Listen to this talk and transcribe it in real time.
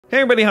Hey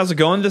everybody, how's it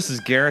going? This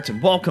is Garrett,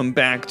 and welcome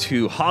back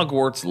to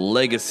Hogwarts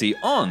Legacy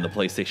on the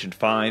PlayStation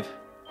 5.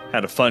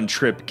 Had a fun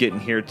trip getting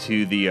here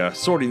to the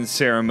sorting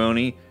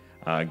ceremony.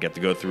 Got to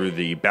go through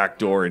the back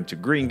door into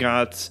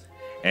Gringotts,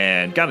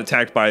 and got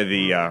attacked by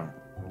the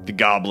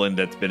goblin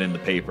that's been in the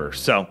paper.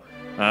 So,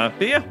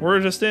 but yeah, we're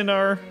just got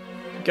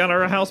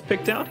our house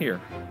picked out here.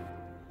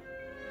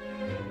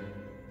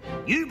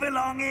 You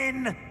belong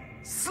in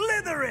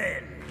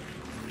Slytherin!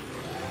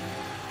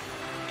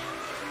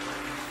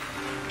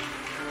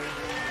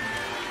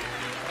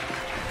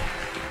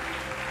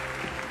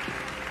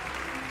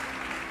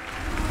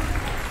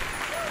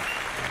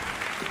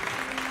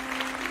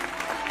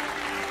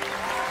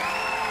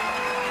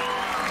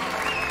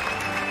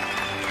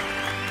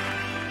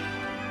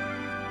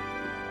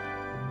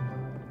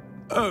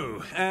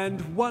 Oh,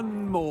 and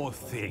one more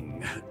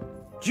thing.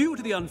 Due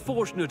to the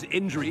unfortunate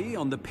injury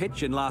on the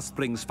pitch in last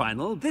spring's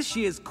final, this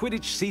year's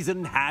Quidditch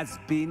season has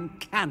been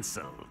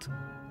cancelled.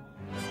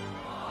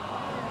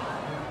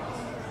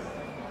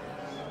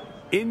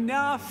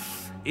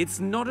 Enough! It's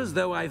not as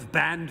though I've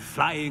banned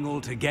flying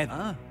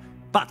altogether,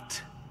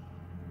 but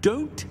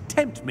don't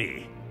tempt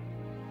me.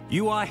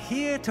 You are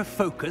here to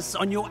focus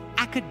on your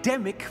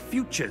academic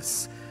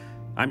futures.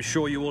 I'm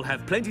sure you will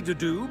have plenty to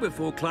do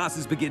before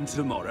classes begin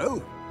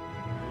tomorrow.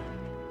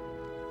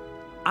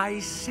 I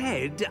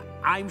said,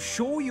 I'm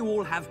sure you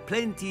all have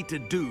plenty to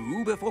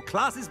do before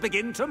classes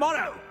begin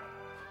tomorrow.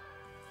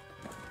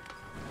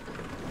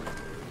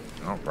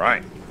 All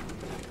right.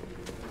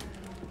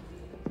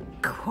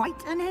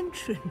 Quite an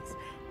entrance.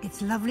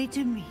 It's lovely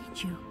to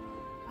meet you.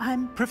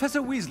 I'm...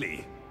 Professor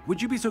Weasley,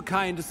 would you be so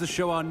kind as to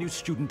show our new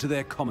student to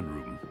their common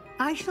room?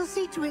 I shall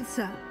see to it,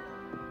 sir.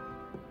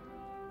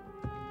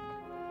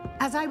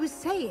 As I was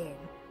saying,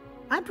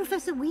 I'm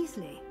Professor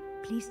Weasley.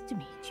 Pleased to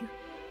meet you.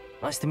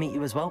 Nice to meet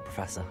you as well,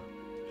 Professor.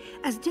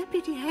 As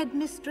Deputy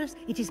Headmistress,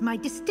 it is my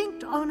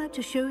distinct honor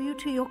to show you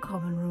to your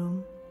common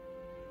room.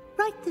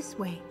 Right this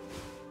way.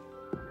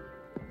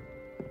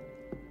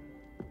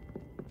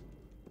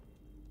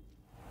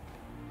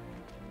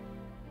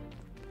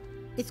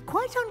 It's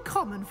quite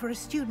uncommon for a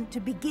student to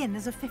begin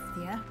as a fifth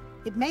year.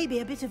 It may be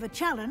a bit of a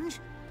challenge,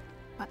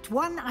 but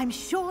one I'm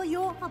sure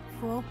you're up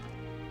for.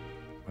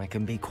 I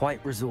can be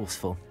quite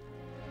resourceful.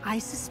 I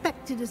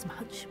suspected as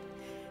much.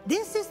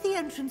 This is the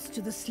entrance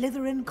to the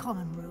Slytherin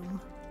common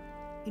room.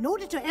 In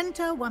order to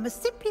enter, one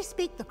must simply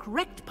speak the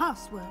correct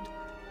password.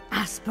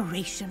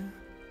 Aspiration.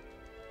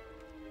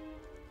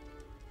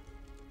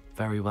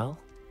 Very well.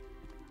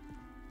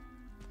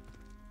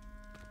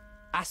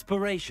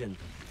 Aspiration.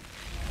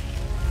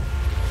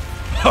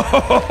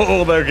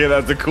 Oh, okay,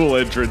 that's a cool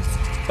entrance.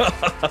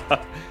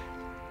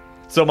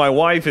 So my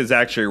wife is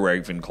actually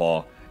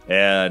Ravenclaw,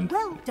 and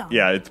Well done.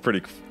 yeah, it's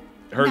pretty.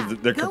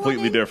 They're Go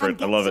completely on in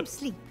different. and I get love some it.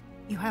 Sleep.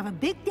 You have a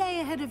big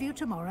day ahead of you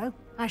tomorrow.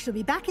 I shall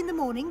be back in the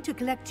morning to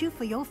collect you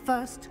for your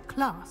first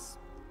class.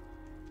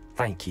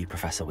 Thank you,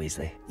 Professor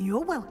Weasley.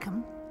 You're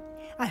welcome.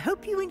 I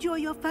hope you enjoy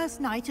your first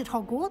night at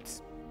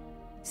Hogwarts.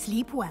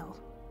 Sleep well.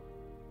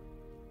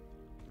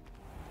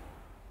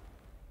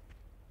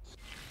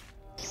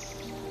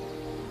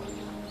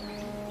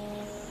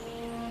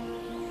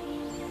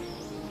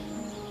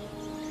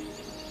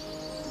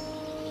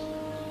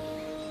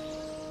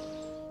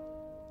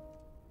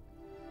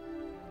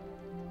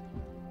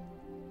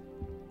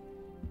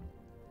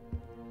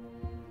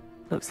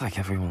 Looks like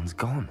everyone's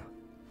gone.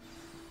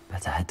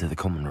 Better head to the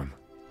common room.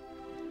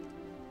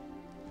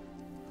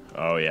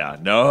 Oh yeah,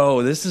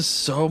 no, this is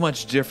so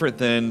much different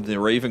than the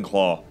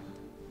Ravenclaw.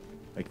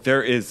 Like it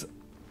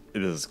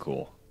is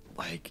cool.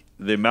 Like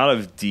the amount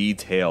of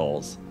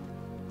details,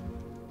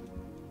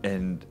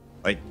 and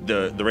like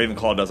the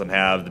Ravenclaw doesn't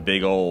have the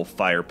big old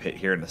fire pit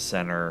here in the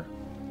center.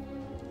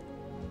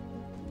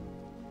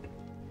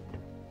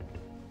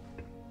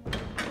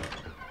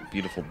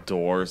 Beautiful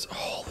doors.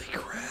 Holy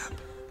crap.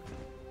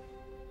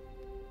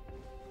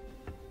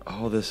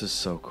 Oh, this is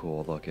so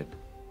cool looking.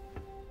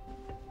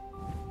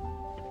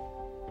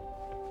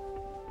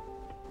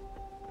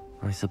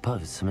 I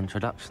suppose some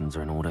introductions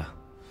are in order.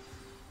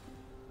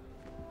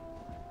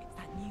 It's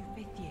that new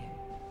fifth year.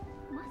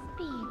 Must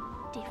be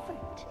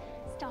different.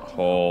 Starting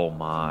Oh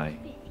my.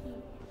 fifth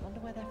year. Wonder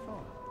where they're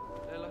from.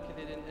 They're lucky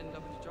they didn't end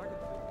up as dragon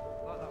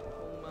food, like that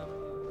poor man.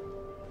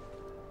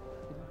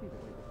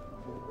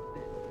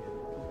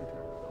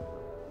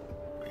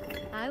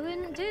 I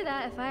wouldn't do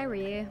that if I were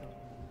you.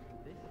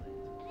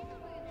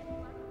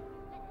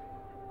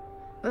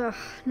 Ugh,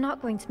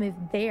 not going to move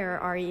there,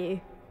 are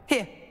you?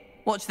 Here,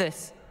 watch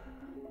this.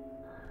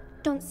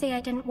 Don't say I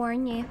didn't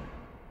warn you.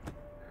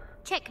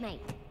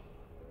 Checkmate.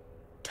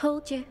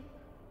 Told you.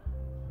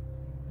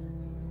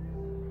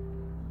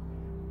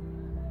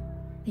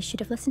 They should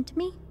have listened to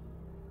me.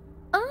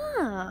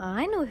 Ah,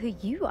 I know who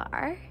you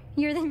are.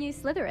 You're the new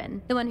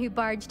Slytherin, the one who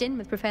barged in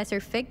with Professor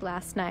Fig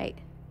last night.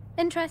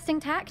 Interesting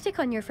tactic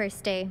on your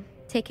first day,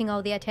 taking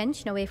all the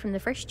attention away from the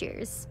first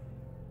years.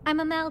 I'm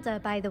Imelda,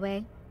 by the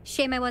way.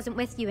 Shame I wasn't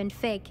with you in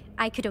Fig.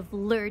 I could have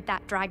lured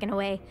that dragon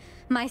away.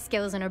 My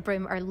skills on a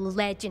broom are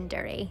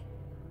legendary.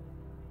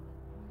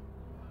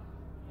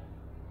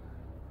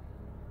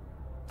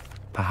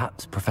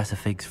 Perhaps Professor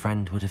Fig's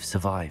friend would have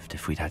survived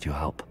if we'd had your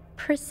help.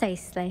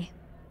 Precisely.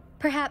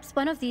 Perhaps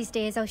one of these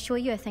days I'll show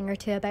you a thing or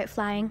two about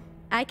flying.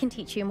 I can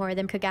teach you more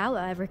than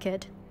Kagawa ever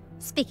could.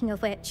 Speaking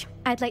of which,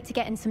 I'd like to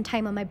get in some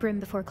time on my broom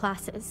before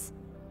classes.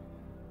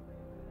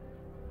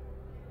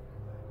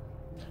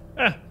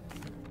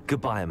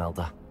 Goodbye,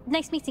 Imelda.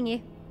 Nice meeting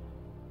you.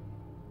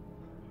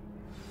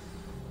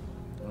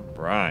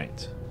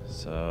 Right.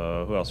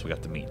 So, who else we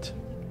got to meet?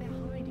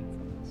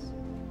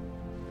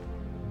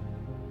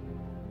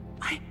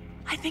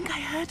 I think I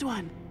heard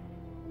one.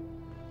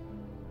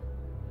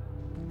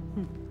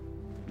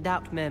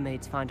 Doubt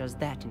mermaids find us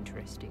that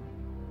interesting.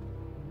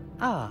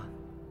 Ah,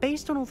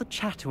 based on all the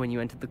chatter when you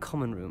entered the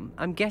common room,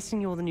 I'm guessing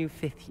you're the new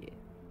 5th year.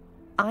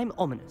 I'm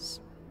Ominous.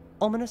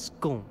 Ominous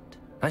Gaunt.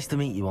 Nice to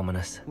meet you,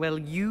 Ominous. Well,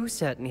 you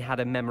certainly had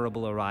a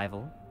memorable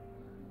arrival.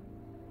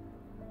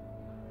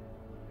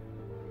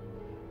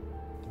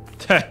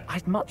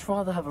 I'd much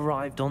rather have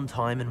arrived on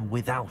time and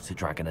without a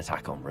dragon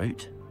attack en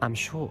route. I'm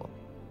sure.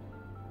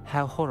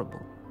 How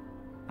horrible.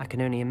 I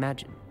can only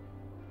imagine.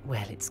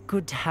 Well, it's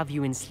good to have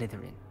you in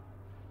Slytherin.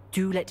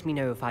 Do let me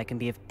know if I can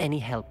be of any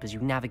help as you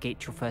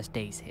navigate your first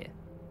days here.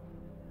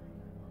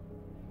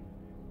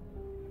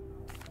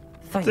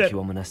 Thank you,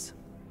 Ominous.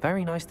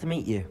 Very nice to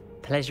meet you.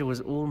 Pleasure was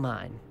all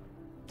mine.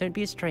 Don't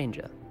be a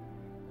stranger.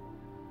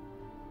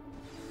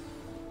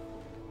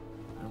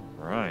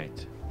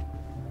 Right.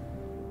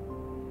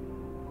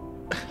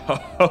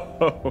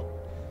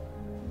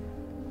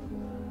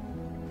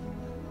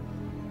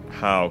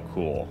 How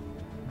cool.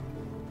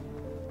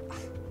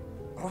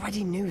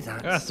 Already knew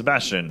that. Ah,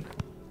 Sebastian.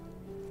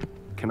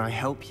 Can I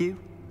help you?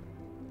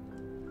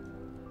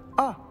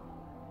 Ah,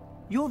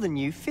 you're the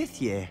new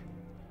 5th year.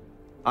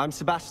 I'm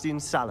Sebastian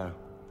Sallow.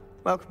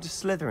 Welcome to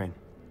Slytherin.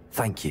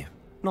 Thank you.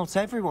 Not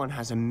everyone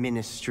has a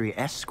ministry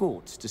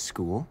escort to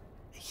school.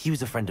 He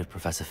was a friend of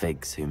Professor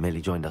Fig's who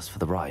merely joined us for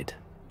the ride.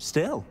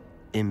 Still,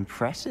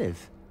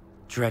 impressive.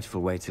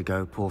 Dreadful way to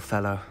go, poor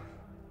fellow.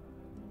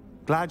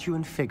 Glad you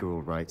and Fig are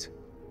all right.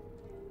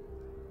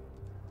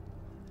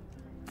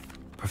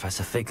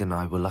 Professor Fig and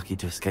I were lucky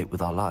to escape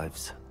with our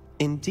lives.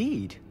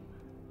 Indeed.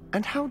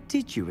 And how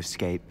did you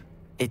escape?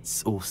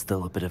 It's all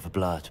still a bit of a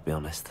blur, to be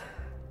honest.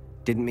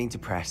 Didn't mean to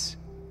press.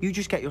 You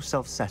just get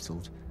yourself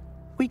settled.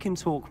 We can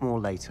talk more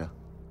later.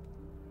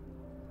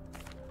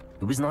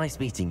 It was nice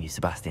meeting you,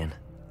 Sebastian.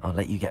 I'll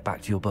let you get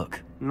back to your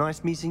book.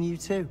 Nice meeting you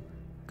too.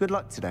 Good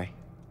luck today.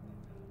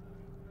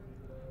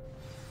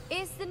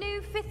 Is the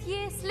new 5th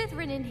year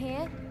Slytherin in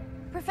here?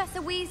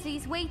 Professor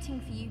Weasley's waiting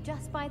for you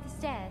just by the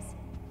stairs.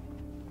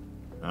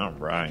 All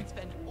right. I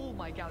spend all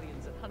my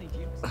galleons at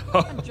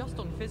Honeydukes and just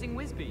on fizzing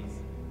Whizbees.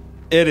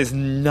 It is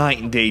night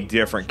and day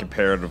different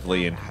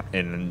comparatively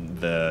in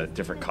the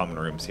different common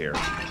rooms here.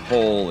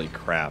 Holy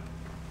crap.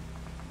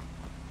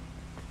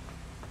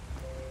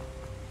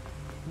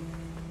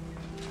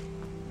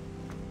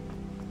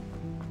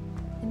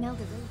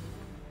 Imelda.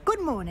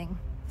 Good morning.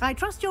 I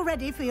trust you're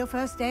ready for your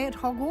first day at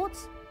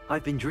Hogwarts?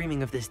 I've been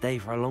dreaming of this day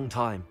for a long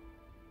time.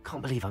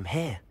 Can't believe I'm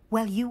here.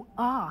 Well, you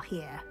are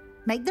here.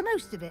 Make the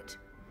most of it.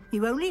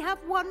 You only have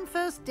one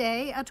first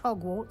day at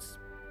Hogwarts.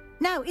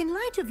 Now, in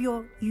light of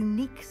your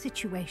unique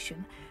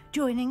situation,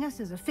 joining us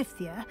as a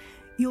 5th year,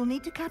 you'll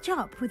need to catch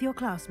up with your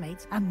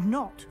classmates and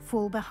not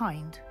fall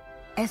behind.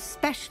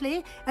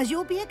 Especially as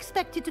you'll be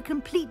expected to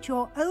complete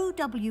your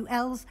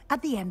OWLs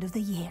at the end of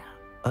the year.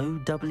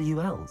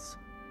 OWLs?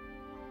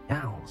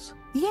 Owls?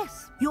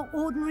 Yes, your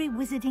ordinary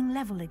wizarding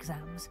level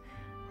exams.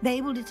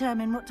 They will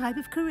determine what type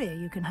of career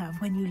you can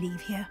have when you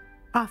leave here.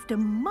 After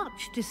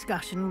much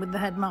discussion with the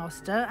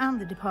headmaster and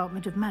the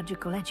Department of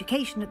Magical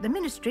Education at the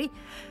Ministry,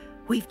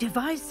 we've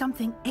devised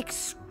something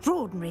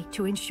extraordinary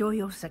to ensure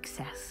your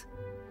success.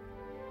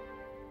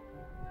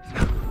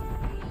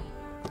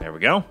 There we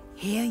go.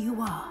 Here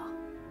you are.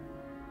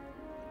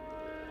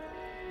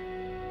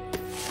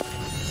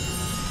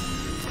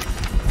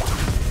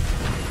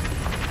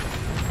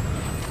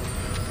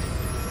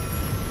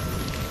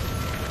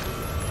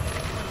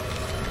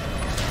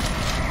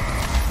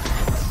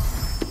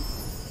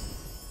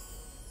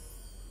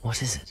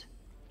 What is it?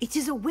 It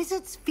is a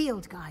wizard's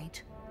field guide.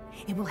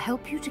 It will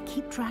help you to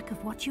keep track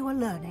of what you are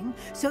learning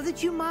so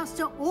that you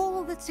master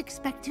all that's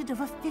expected of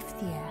a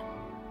 5th year.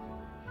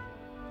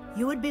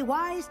 You would be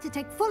wise to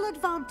take full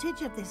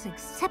advantage of this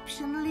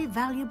exceptionally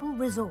valuable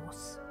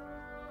resource.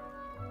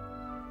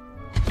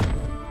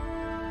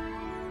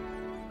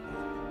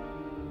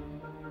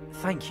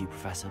 Thank you,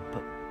 Professor,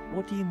 but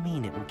what do you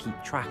mean it will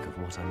keep track of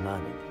what I'm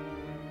learning?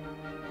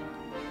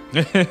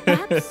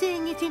 Perhaps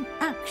seeing it in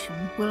action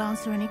will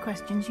answer any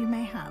questions you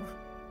may have.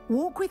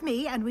 Walk with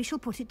me and we shall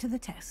put it to the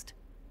test.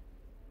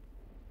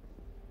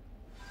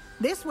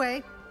 This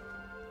way.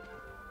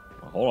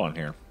 Well, hold on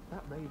here.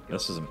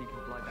 This is a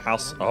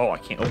house. Oh, I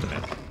can't open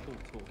it.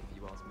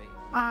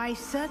 I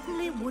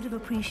certainly would have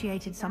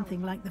appreciated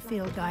something like the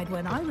field guide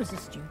when I was a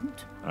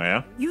student. Oh,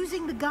 yeah?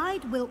 Using the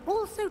guide will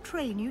also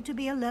train you to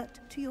be alert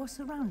to your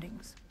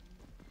surroundings.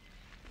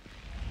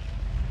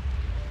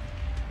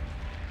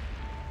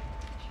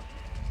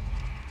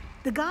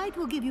 The guide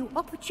will give you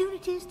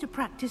opportunities to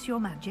practice your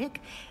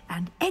magic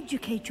and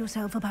educate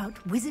yourself about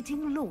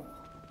wizarding lore.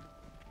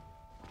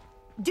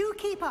 Do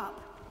keep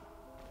up.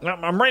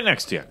 I'm right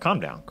next to you. Calm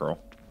down, girl.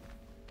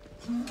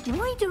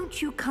 Why don't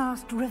you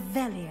cast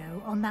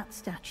Revelio on that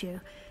statue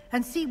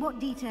and see what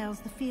details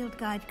the field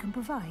guide can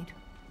provide?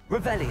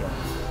 Revelio.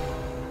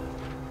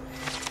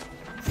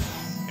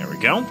 There we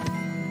go.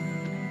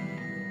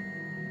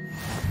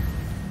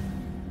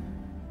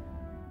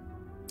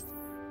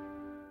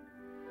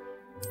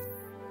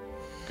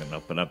 Gonna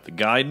open up the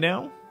guide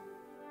now.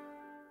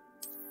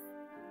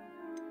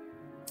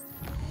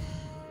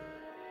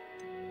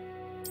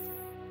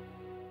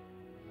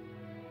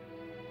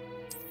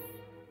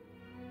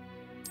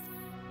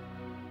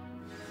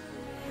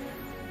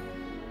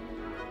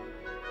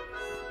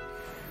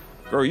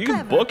 Girl, you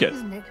can book it.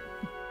 Isn't it?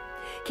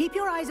 Keep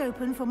your eyes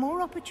open for more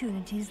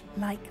opportunities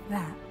like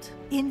that,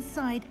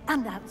 inside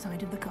and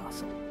outside of the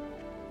castle.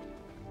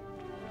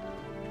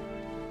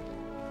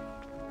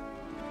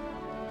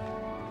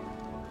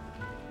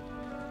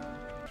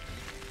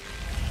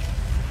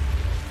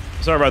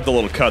 Sorry about the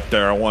little cut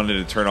there. I wanted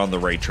to turn on the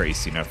ray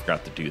tracing. I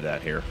forgot to do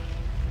that here.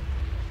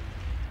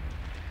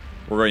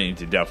 We're going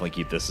to definitely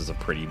keep this as a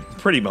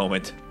pretty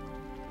moment.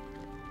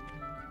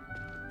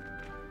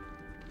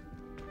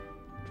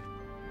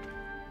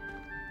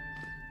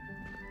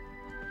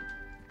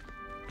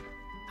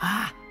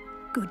 Ah,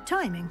 good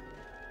timing.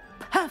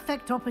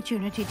 Perfect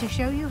opportunity to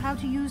show you how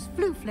to use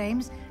flue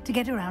flames to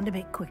get around a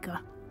bit quicker.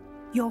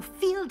 Your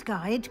field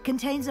guide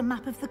contains a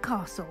map of the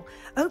castle.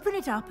 Open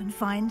it up and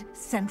find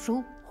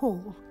Central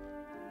Hall.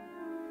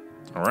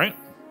 All right.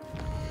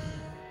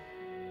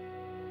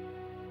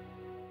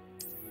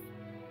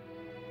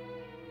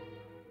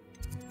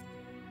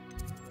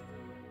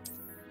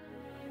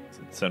 Is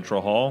it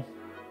Central Hall?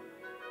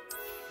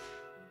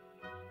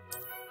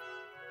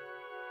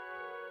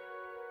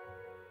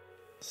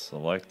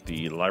 Select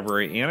the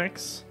library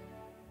annex.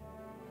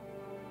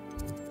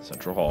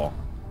 Central Hall.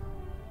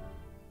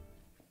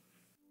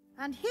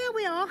 And here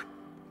we are.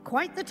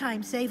 Quite the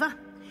time saver.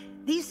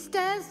 These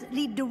stairs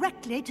lead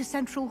directly to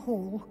Central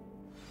Hall.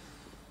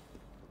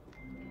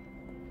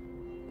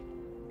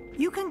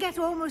 You can get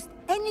almost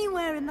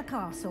anywhere in the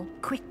castle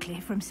quickly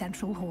from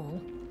Central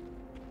Hall.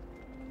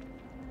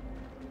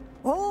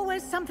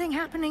 Always something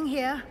happening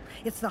here.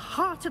 It's the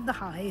heart of the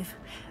hive.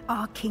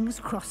 Our King's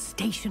Cross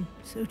station,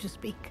 so to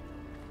speak.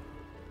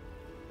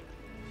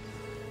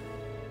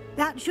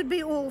 That should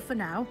be all for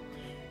now.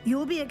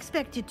 You'll be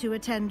expected to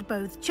attend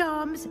both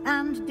Charms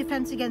and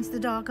Defense Against the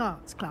Dark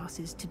Arts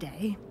classes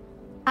today.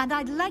 And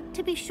I'd like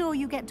to be sure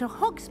you get to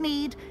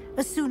Hogsmeade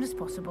as soon as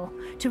possible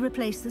to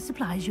replace the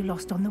supplies you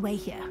lost on the way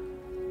here.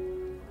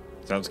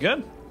 Sounds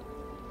good.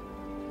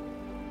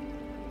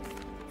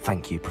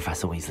 Thank you,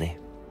 Professor Weasley.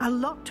 A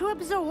lot to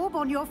absorb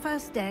on your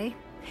first day,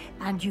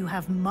 and you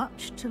have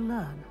much to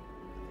learn.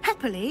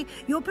 Happily,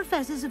 your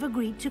professors have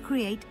agreed to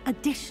create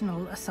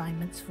additional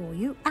assignments for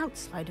you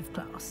outside of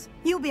class.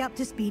 You'll be up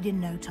to speed in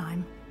no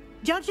time.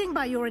 Judging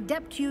by your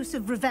adept use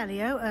of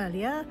Revelio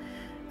earlier,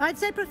 I'd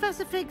say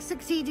Professor Fig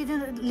succeeded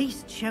in at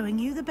least showing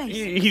you the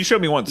basics. He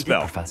showed me one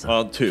spell. Professor.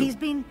 Well, two. He's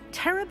been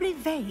terribly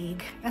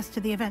vague as to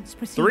the events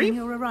preceding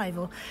your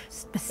arrival.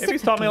 Specifically,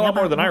 he's taught me a lot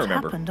more than I what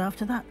remember. happened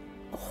after that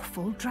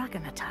awful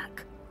dragon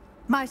attack.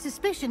 My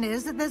suspicion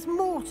is that there's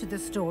more to the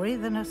story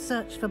than a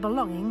search for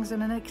belongings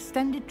and an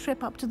extended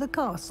trip up to the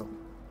castle.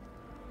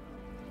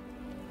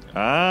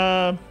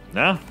 No.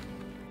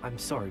 I'm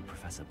sorry,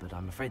 Professor, but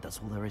I'm afraid that's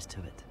all there is to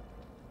it.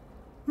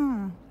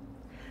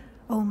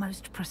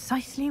 Almost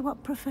precisely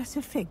what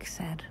Professor Fig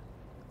said.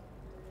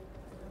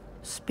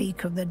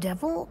 Speak of the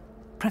devil,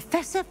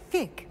 Professor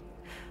Fig.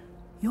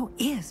 Your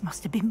ears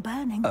must have been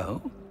burning.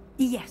 Oh?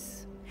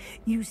 Yes.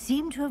 You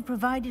seem to have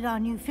provided our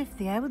new fifth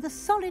year with a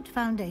solid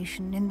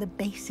foundation in the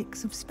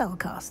basics of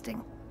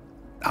spellcasting.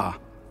 Ah,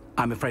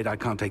 I'm afraid I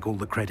can't take all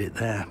the credit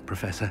there,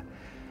 Professor.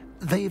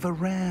 They've a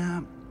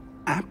rare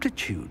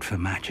aptitude for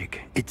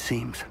magic, it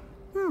seems.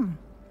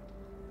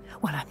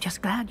 Well, I'm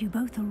just glad you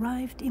both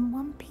arrived in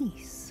one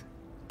piece.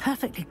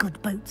 Perfectly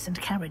good boats and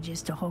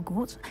carriages to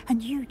Hogwarts,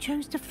 and you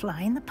chose to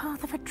fly in the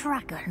path of a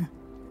dragon.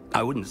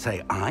 I wouldn't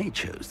say I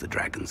chose the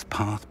dragon's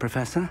path,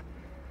 Professor.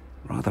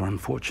 Rather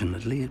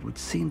unfortunately, it would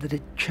seem that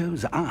it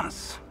chose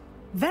us.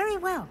 Very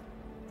well.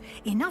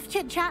 Enough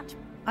chit-chat.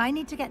 I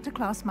need to get to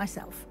class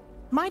myself.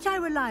 Might I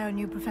rely on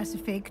you, Professor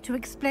Fig, to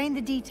explain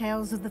the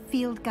details of the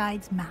field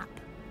guide's map?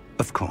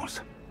 Of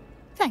course.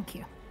 Thank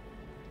you.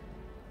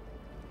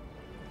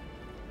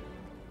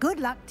 Good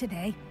luck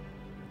today.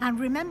 And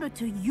remember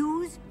to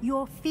use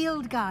your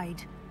field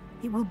guide.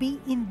 It will be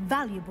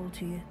invaluable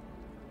to you.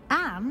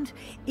 And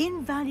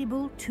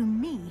invaluable to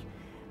me,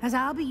 as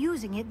I'll be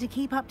using it to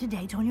keep up to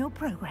date on your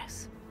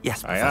progress.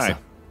 Yes, Aye, Professor. aye.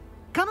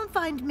 Come and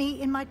find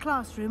me in my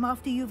classroom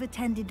after you've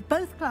attended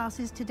both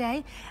classes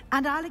today,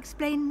 and I'll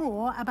explain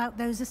more about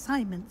those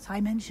assignments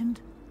I mentioned.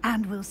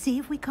 And we'll see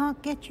if we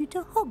can't get you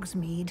to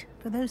Hogsmeade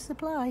for those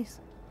supplies.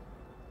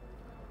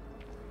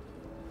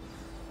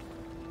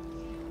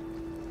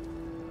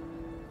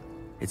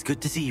 It's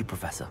good to see you,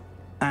 Professor.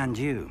 And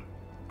you.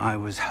 I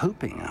was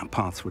hoping our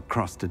paths would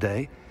cross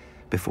today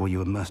before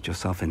you immersed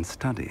yourself in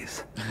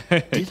studies.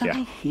 Did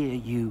I hear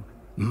you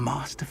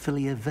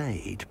masterfully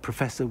evade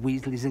Professor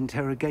Weasley's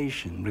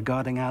interrogation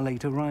regarding our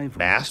late arrival?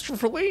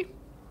 Masterfully?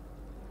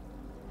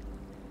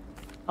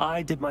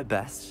 I did my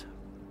best,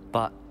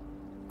 but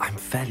I'm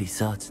fairly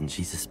certain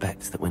she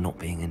suspects that we're not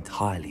being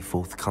entirely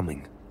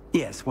forthcoming.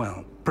 Yes,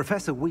 well,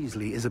 Professor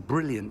Weasley is a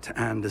brilliant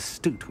and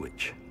astute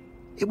witch.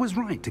 It was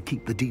right to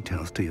keep the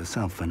details to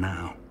yourself for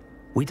now.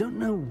 We don't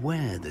know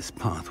where this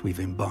path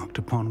we've embarked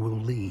upon will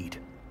lead.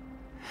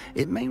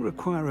 It may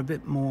require a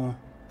bit more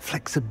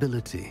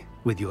flexibility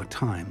with your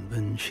time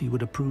than she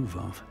would approve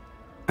of.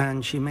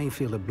 And she may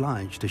feel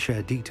obliged to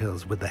share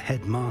details with the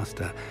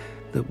headmaster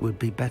that would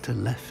be better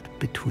left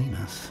between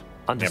us.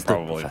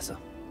 Understood, Professor.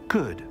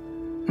 Good.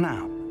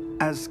 Now,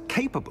 as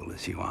capable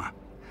as you are,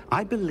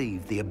 I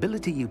believe the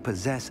ability you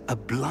possess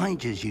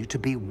obliges you to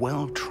be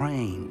well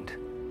trained.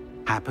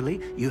 Happily,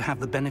 you have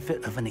the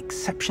benefit of an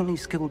exceptionally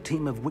skilled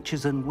team of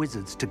witches and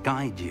wizards to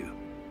guide you.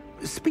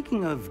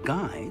 Speaking of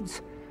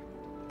guides,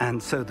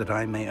 and so that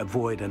I may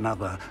avoid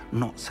another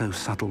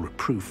not-so-subtle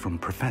reproof from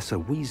Professor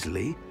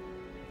Weasley,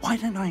 why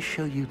don't I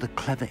show you the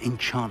clever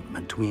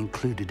enchantment we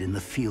included in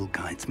the field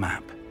guide's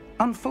map?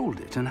 Unfold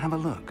it and have a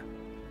look.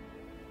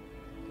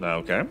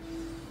 Okay.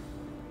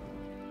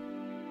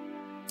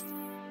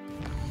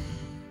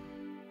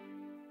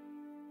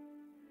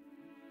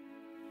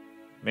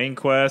 Main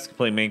quest.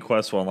 Complete main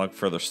quest will unlock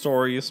further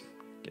stories.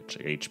 Get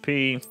your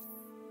HP.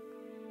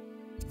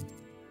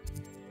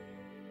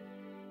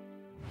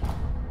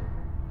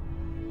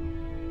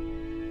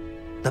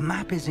 The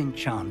map is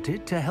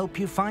enchanted to help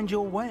you find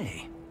your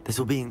way. This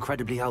will be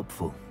incredibly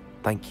helpful.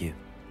 Thank you.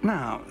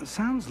 Now,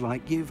 sounds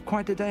like you've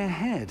quite a day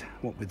ahead,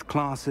 what with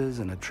classes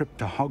and a trip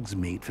to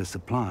Hogsmeade for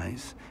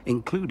supplies,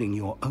 including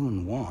your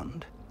own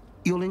wand.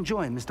 You'll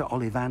enjoy Mr.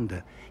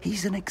 Ollivander.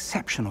 He's an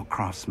exceptional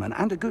craftsman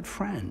and a good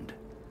friend.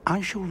 I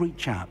shall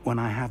reach out when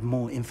I have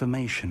more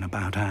information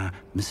about our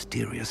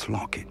mysterious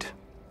locket.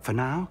 For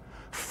now,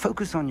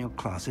 focus on your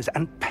classes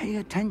and pay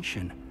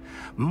attention.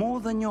 More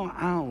than your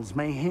owls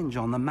may hinge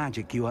on the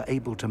magic you are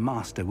able to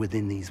master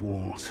within these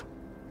walls.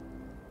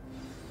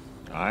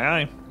 Aye,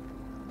 aye.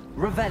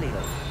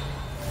 Revelio.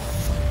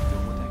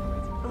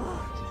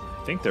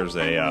 I think there's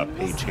a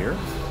page here.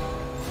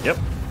 Yep.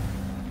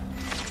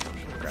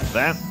 Grab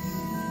that.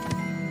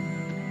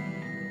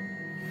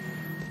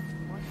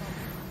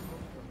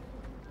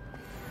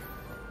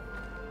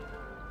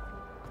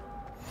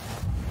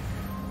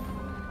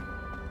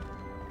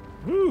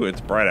 Ooh, it's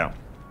bright out.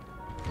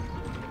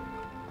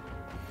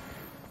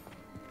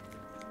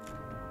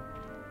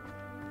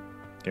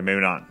 Okay,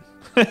 maybe not.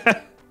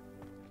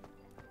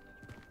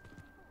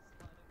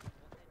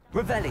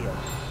 Revelio.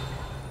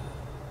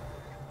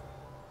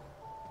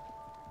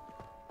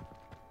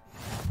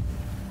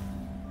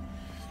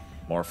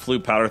 More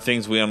flute powder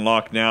things we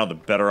unlock now, the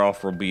better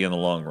off we'll be in the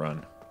long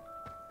run.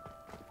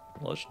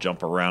 Let's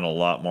jump around a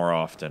lot more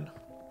often.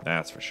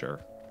 That's for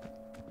sure.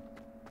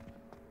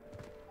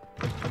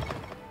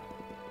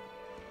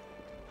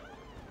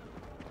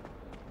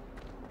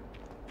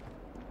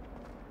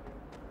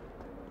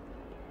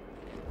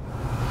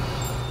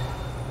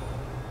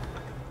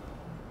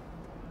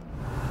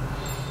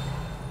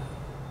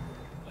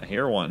 I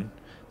hear one.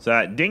 So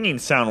that dinging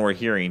sound we're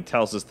hearing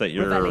tells us that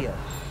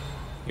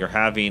you're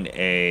having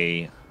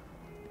a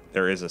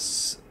there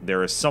is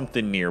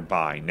something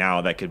nearby.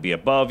 Now that could be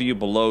above you,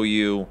 below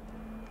you,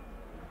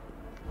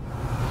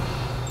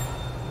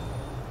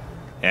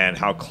 and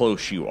how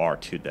close you are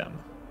to them.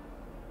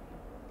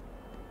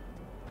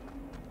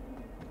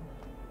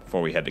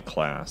 Before we head to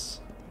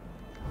class,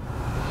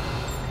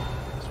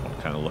 just want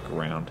to kind of look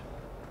around.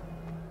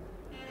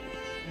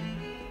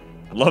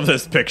 I love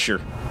this picture.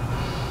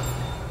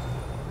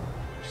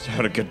 Just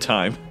having a good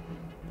time.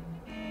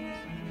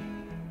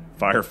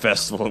 Fire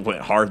Festival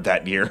went hard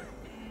that year.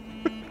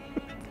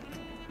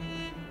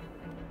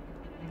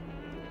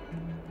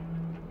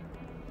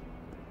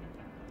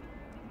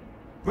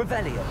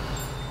 Revelio.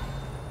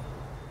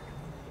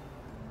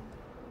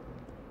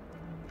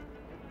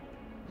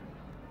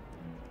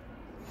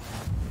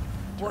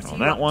 Turn on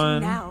that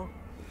one. Now?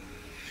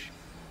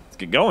 Let's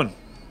get going.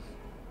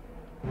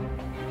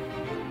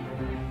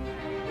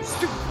 Is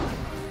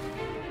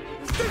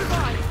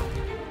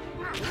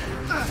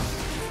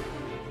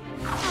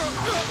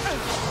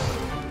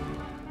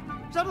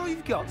that all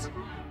you've got?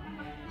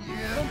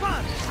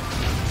 Yeah.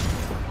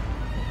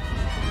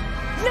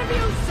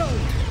 Levioso!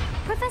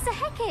 Professor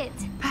Hecat!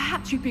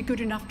 Perhaps you'd be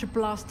good enough to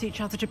blast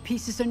each other to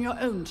pieces on your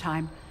own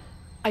time.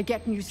 I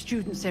get new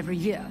students every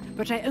year,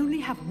 but I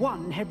only have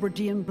one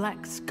Hebridean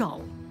black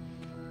skull.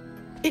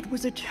 It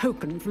was a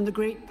token from the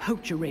Great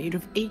Poacher Raid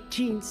of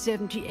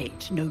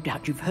 1878. No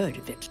doubt you've heard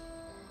of it.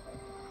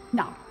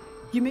 Now,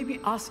 you may be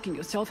asking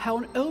yourself how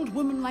an old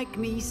woman like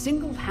me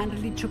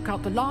single-handedly took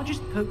out the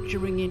largest poacher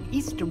ring in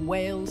eastern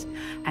Wales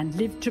and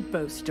lived to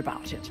boast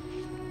about it.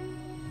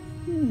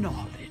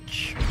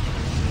 Knowledge.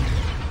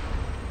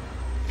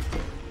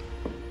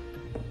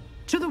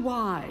 To the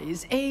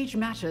wise, age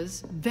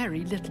matters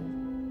very little.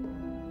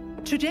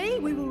 Today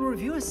we will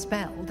review a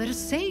spell that has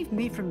saved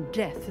me from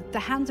death at the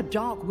hands of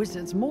dark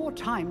wizards more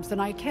times than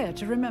I care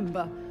to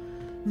remember.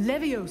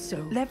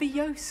 Levioso.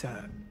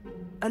 Levioso?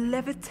 A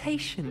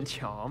levitation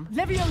charm?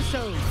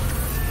 Levioso!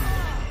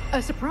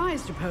 A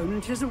surprised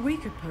opponent is a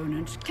weak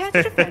opponent. Care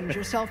to defend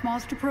yourself,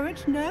 Master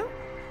Pruitt? No?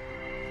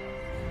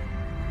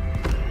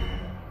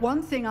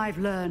 One thing I've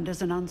learned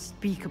as an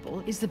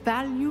unspeakable is the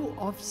value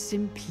of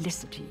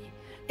simplicity,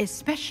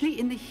 especially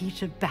in the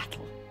heat of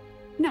battle.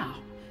 Now,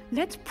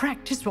 let's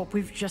practice what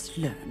we've just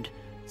learned,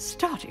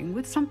 starting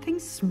with something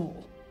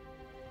small.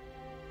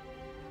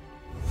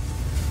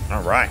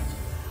 All right.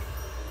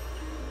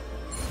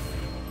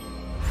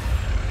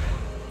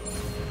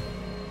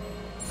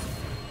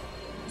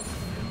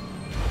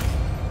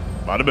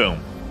 Bada boom.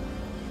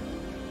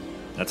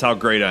 That's how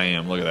great I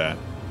am. Look at that.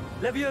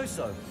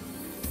 Levioso.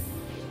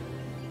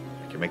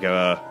 I can make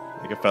a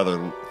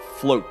feather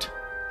float.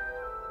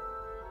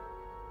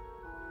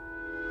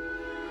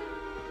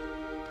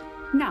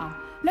 Now,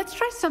 let's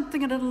try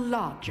something a little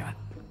larger.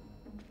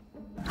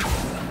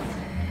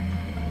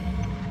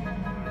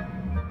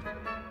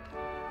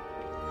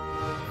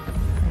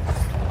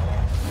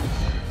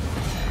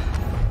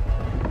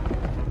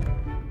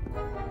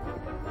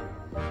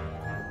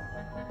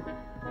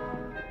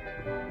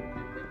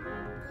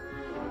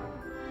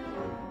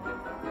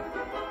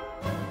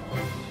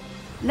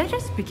 Let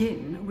us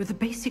begin with a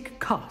basic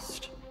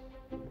cast.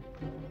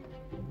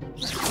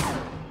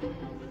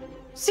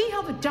 See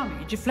how the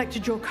dummy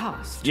deflected your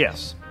cast?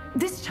 Yes.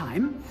 This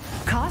time,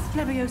 cast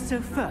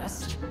Levioso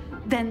first,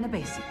 then the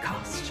basic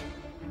cast.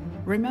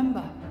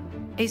 Remember,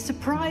 a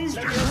surprise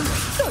drill.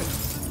 Good.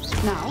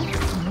 Now,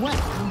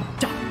 well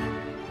done.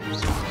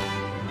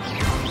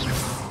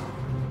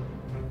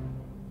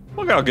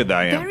 Look how good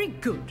I am. Very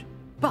good.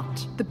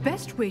 But the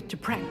best way to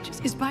practice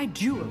is by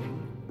dueling.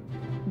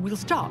 We'll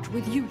start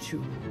with you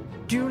two.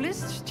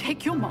 Duelists,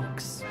 take your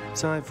marks.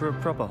 Time for a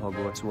proper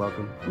Hogwarts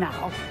welcome.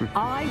 Now,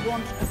 I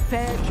want a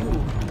fair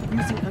duel,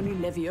 using only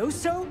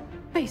Levioso,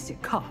 basic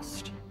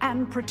cast,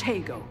 and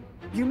Protego.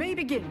 You may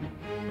begin.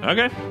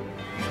 Okay.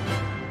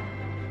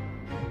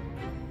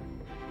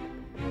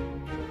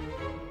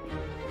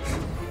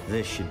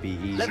 This should be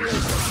easy.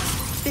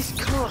 Levioso, this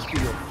can't be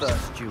your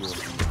first duel.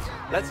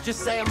 Let's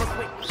just say I'm a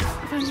quick...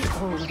 If only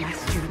all my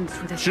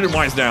students were this. Shoot him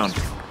wise down.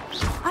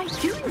 I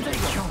do enjoy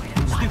it.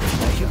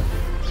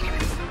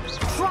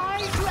 Try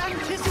to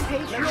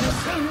anticipate your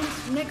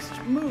opponent's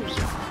next move.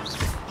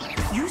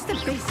 Use the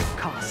basic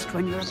cast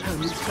when your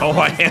opponent's... Oh,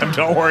 I am.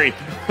 Don't worry.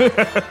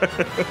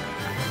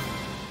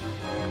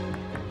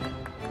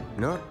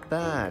 Not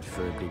bad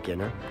for a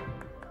beginner.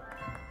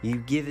 You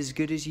give as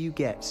good as you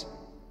get.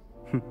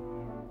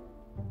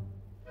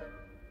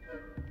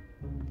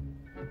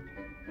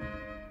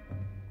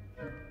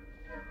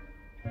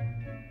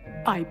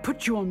 I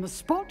put you on the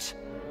spot,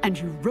 and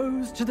you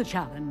rose to the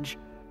challenge.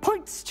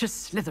 Points to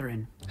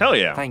Slytherin. Hell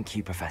yeah. Thank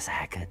you, Professor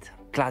Hecat.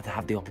 Glad to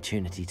have the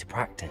opportunity to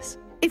practice.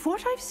 If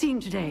what I've seen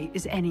today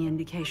is any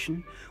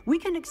indication, we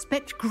can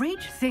expect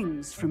great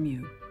things from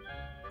you.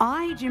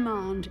 I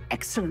demand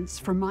excellence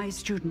from my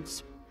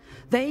students.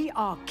 They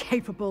are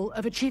capable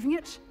of achieving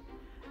it,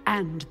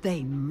 and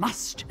they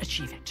must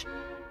achieve it.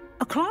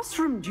 A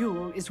classroom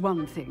duel is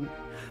one thing,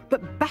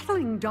 but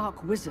battling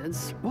dark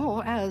wizards,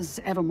 or as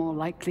ever more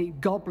likely,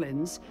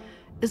 goblins,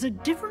 is a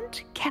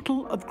different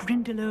kettle of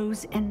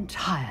Grindylows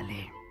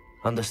entirely.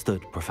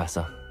 Understood,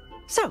 Professor.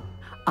 So,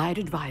 I'd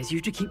advise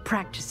you to keep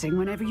practicing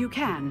whenever you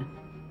can.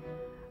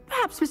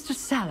 Perhaps Mr.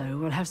 Sallow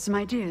will have some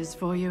ideas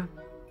for you.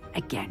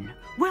 Again,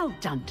 well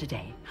done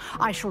today.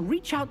 I shall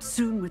reach out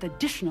soon with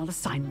additional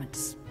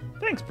assignments.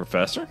 Thanks,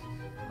 Professor.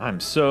 I'm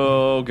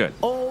so good.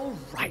 All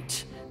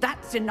right.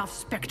 That's enough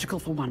spectacle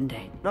for one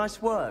day.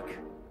 Nice work.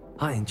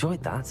 I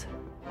enjoyed that.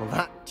 Well,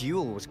 that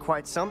duel was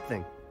quite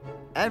something.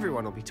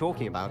 Everyone will be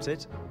talking about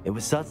it. It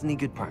was certainly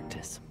good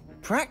practice.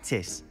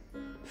 Practice?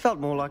 Felt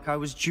more like I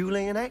was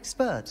dueling an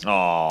expert.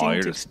 Oh, Didn't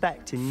you're just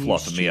expect a new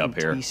fluffing me up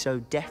student here. to be so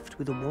deft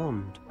with a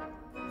wand.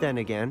 Then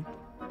again,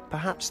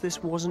 perhaps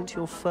this wasn't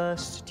your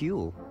first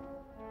duel.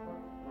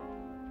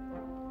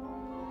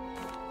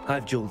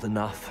 I've dueled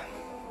enough.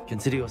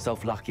 Consider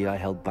yourself lucky I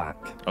held back.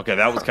 Okay,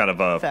 that was kind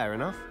of a... Fair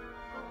enough.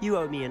 You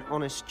owe me an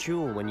honest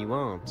duel when you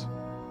aren't.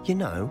 You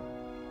know,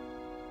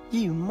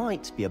 you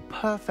might be a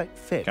perfect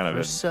fit kind for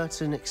of a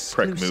certain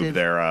prick move exclusive,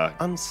 there,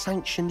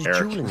 unsanctioned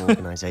Eric. dueling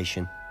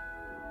organization.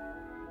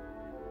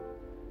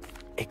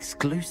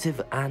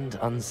 Exclusive and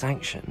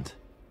unsanctioned.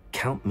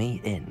 Count me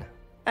in.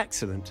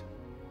 Excellent.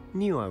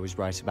 Knew I was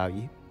right about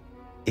you.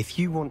 If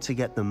you want to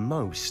get the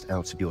most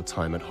out of your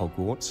time at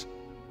Hogwarts,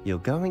 you're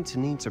going to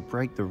need to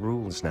break the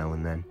rules now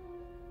and then.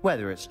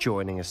 Whether it's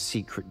joining a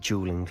secret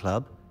dueling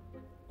club,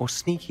 or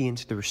sneaking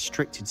into the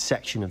restricted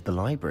section of the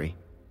library,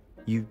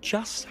 you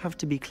just have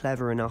to be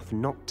clever enough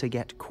not to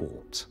get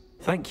caught.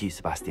 Thank you,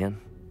 Sebastian.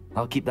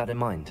 I'll keep that in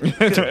mind.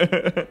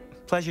 Good.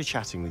 Pleasure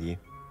chatting with you.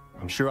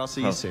 I'm sure I'll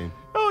see you soon.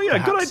 Oh yeah,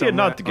 good Perhaps idea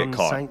not to get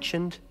caught.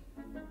 Unsanctioned.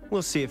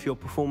 We'll see if your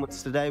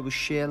performance today was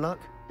sheer luck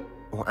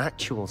or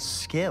actual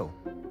skill.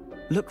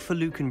 Look for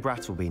Luke and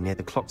Brattleby near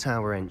the clock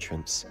tower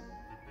entrance.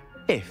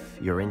 if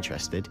you're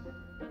interested.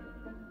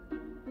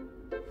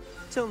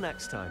 Till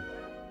next time.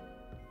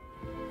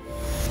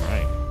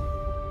 Right.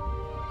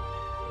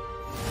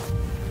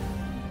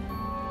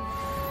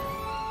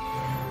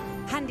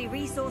 Handy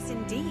resource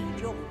indeed,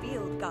 your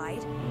field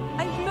guide.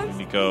 I'm most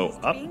We go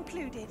pleased to up. be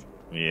included.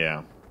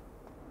 Yeah.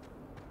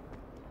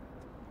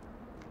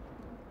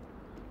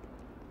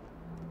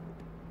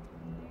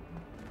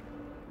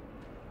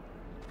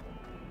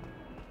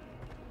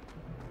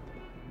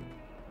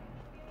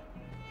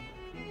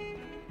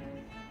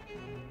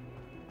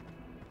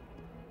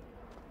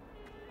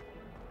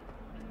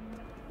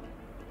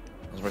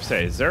 I was going to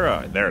say, is there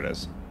a... There it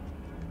is.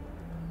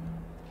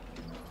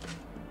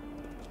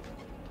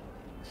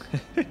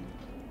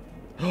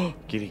 Oh,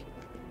 kitty.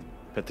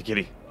 Pet the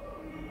kitty.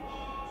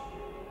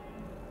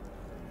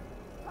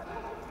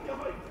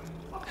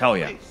 Hell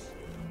yeah.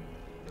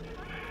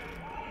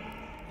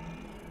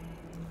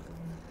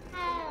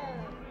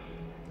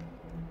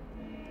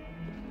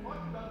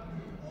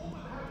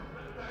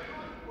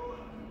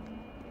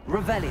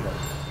 Revelio.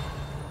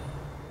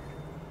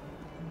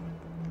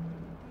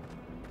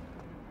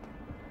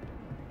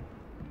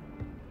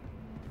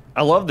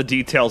 I love the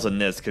details in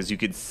this because you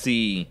could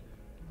see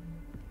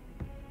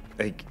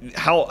like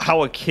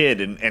how a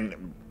kid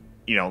and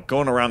you know,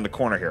 going around the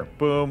corner here,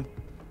 boom,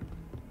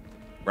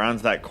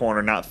 rounds that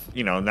corner, not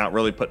not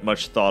really put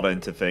much thought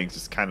into things,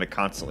 just kind of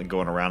constantly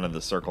going around in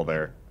the circle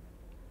there.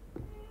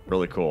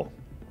 Really cool.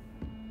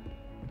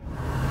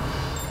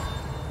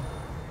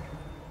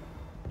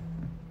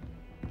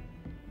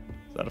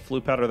 Is that a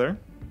flue powder there?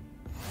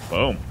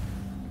 Boom.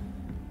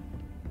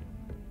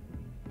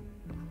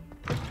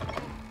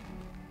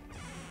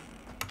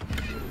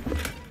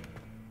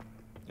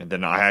 And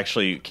then I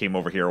actually came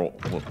over here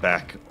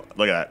back.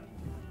 Look at that.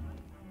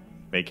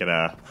 Making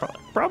a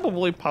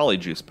probably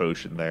polyjuice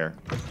potion there.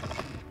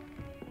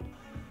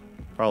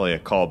 Probably a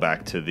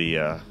callback to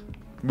the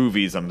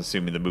movies. I'm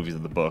assuming the movies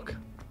in the book.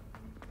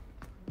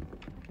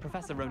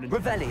 Professor Ronan.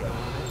 Revelio.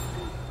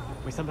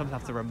 We sometimes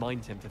have to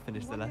remind him to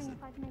finish the lesson.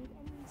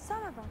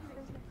 Some of us.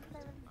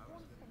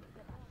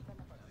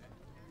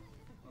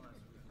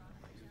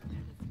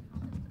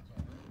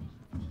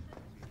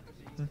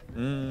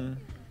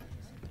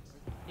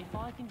 If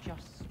I can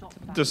just stop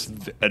that.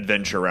 Just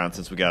adventure around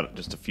since we got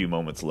just a few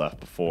moments left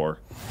before.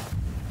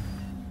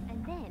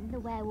 And then the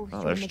werewolves.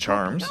 Oh, there's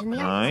charms.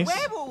 Nice.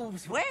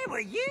 Werewolves, where were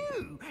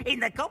you? In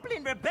the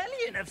Goblin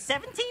Rebellion of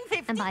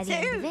 1752. And by the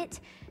end of it,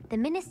 the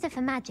Minister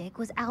for Magic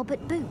was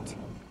Albert Boot.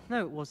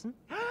 No, it wasn't.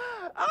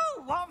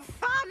 Oh, what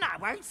fun! I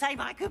won't say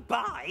my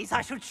goodbyes.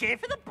 I shall cheer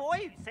for the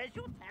boy who says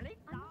you're telling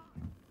lies.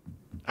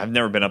 I've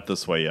never been up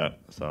this way yet,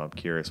 so I'm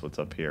curious what's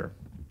up here.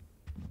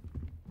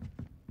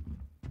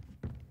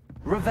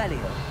 Revelio.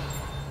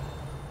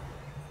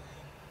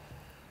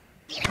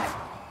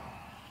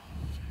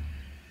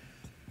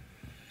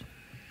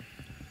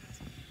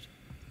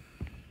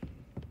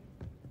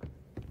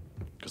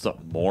 Goes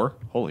up more?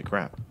 Holy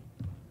crap.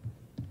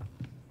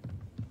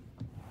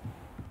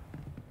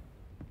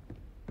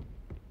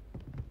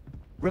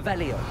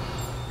 Revelio.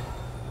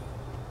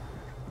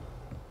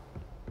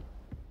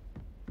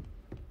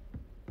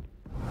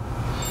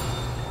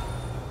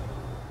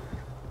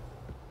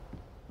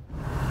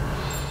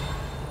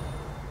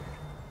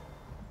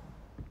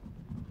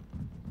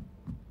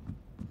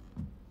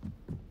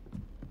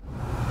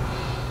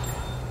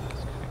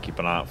 Keep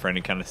an eye out for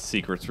any kind of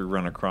secrets we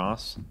run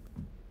across.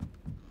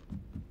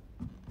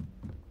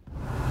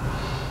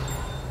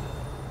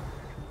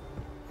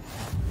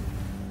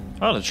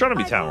 Oh, the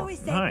Astronomy Tower. I've always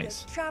said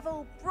Nice. that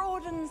travel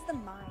broadens the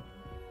mind.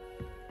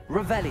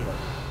 Revelio.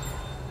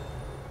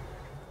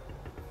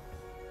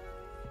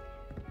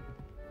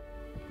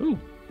 Ooh.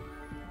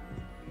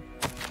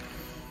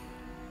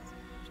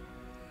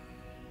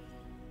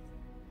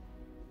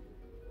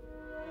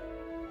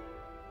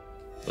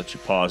 Let you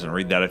pause and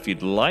read that if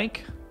you'd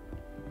like.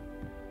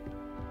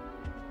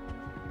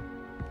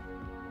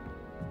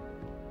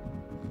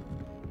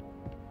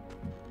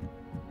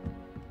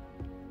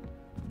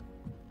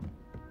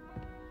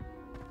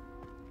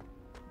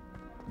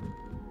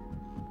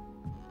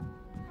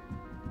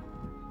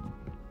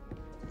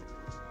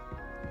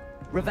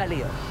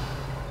 Revelio.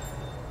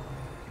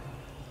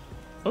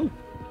 Oh.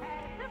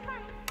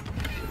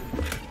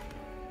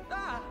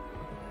 Ah,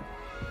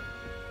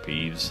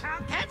 Peeves.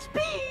 I'll catch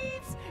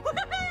Peeves!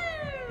 Woohoo!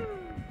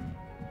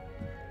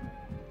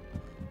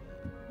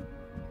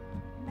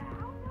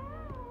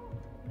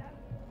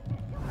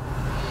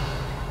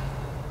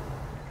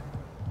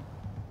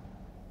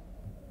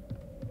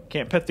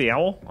 Can't pet the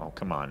owl? Oh,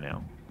 come on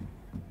now.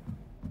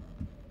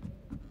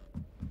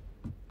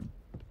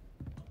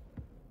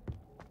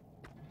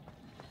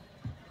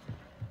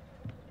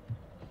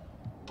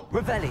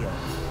 Revelio.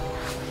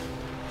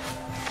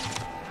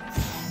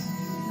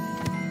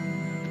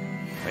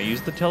 I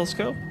use the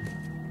telescope?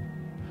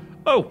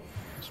 Oh!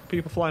 There's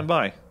people flying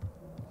by.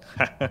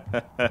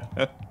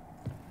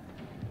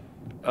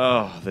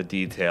 Oh, the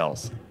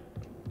details.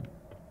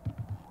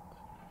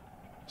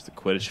 There's the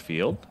Quidditch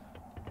field.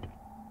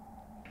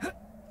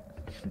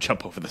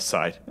 jump over the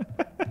side.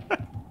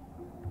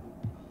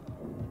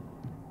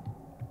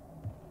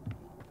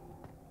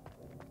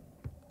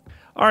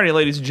 Alrighty,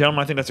 ladies and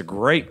gentlemen, I think that's a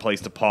great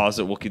place to pause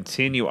it. We'll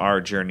continue our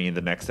journey in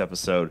the next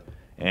episode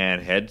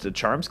and head to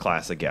Charms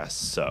class, I guess.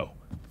 So,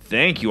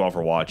 thank you all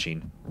for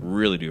watching.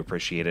 Really do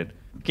appreciate it.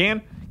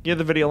 Can give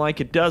the video a like.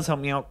 It does help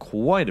me out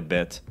quite a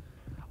bit.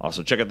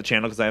 Also, check out the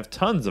channel because I have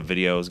tons of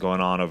videos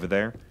going on over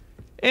there.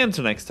 And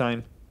until next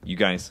time, you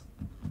guys,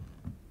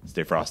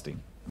 stay frosty.